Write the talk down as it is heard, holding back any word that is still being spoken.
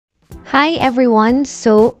Hi everyone,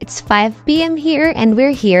 so it's 5 p.m. here and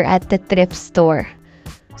we're here at the thrift store.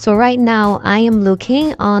 So right now I am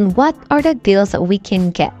looking on what are the deals that we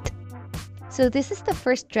can get. So this is the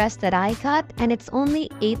first dress that I got and it's only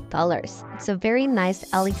 $8. It's a very nice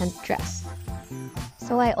elegant dress.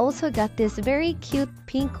 So I also got this very cute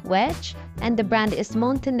pink wedge and the brand is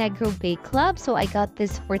Montenegro Bay Club. So I got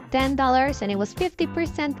this for $10 and it was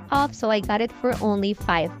 50% off, so I got it for only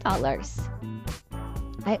 $5.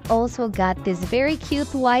 I also got this very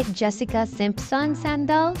cute white Jessica Simpson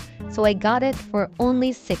sandal. So I got it for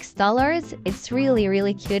only $6. It's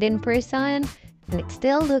really cute in person and it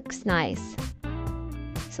still looks nice.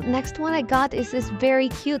 So next one I got is this very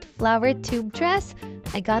cute flower tube dress.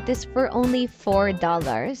 I got this for only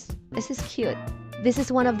 $4. This is cute. This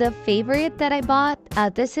is one of the favorite that I bought.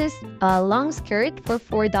 This is a long skirt for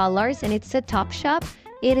 $4 and it's a top shop.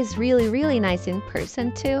 It is really nice in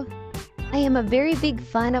person too. I am a very big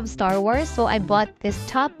fan of Star Wars, so I bought this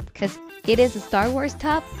top because it is a Star Wars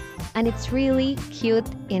top and it's really cute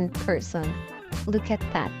in person. Look at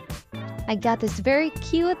that. I got this very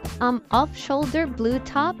cute off-shoulder blue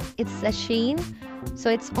top. It's a Shein, so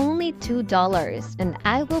it's only $2 and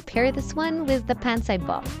I will pair this one with the pants I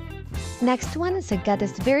bought. Next one is I got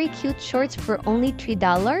this very cute shorts for only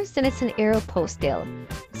 $3 and it's an Aeropostale.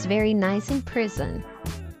 It's very nice in person.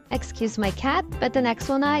 Excuse my cat, but the next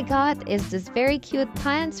one I got is this very cute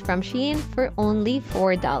pants from Shein for only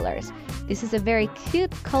 $4. This is a very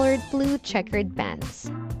cute colored blue checkered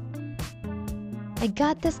pants. I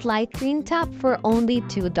got this light green top for only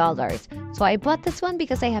 $2. So I bought this one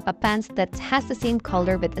because I have a pants that has the same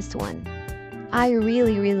color with this one. I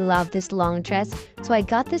really love this long dress, so I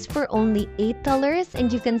got this for only $8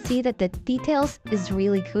 and you can see that the details is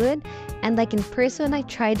really good, and like in person I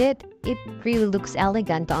tried it, it really looks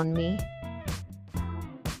elegant on me.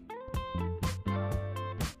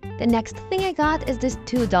 The next thing I got is this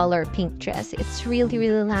 $2 pink dress. It's really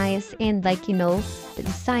nice and the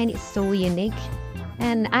design is so unique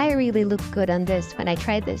and I really look good on this when I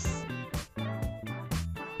try this.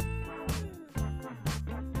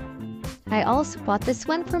 I also bought this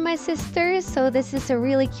one for my sister, so this is a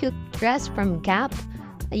really cute dress from Gap.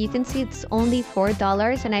 You can see it's only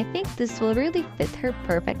 $4 and I think this will really fit her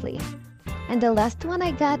perfectly. And the last one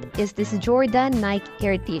I got is this Jordan Nike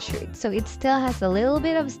Air t-shirt. So it still has a little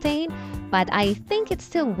bit of stain, but I think it's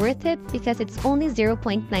still worth it because it's only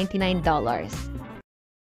 $0.99.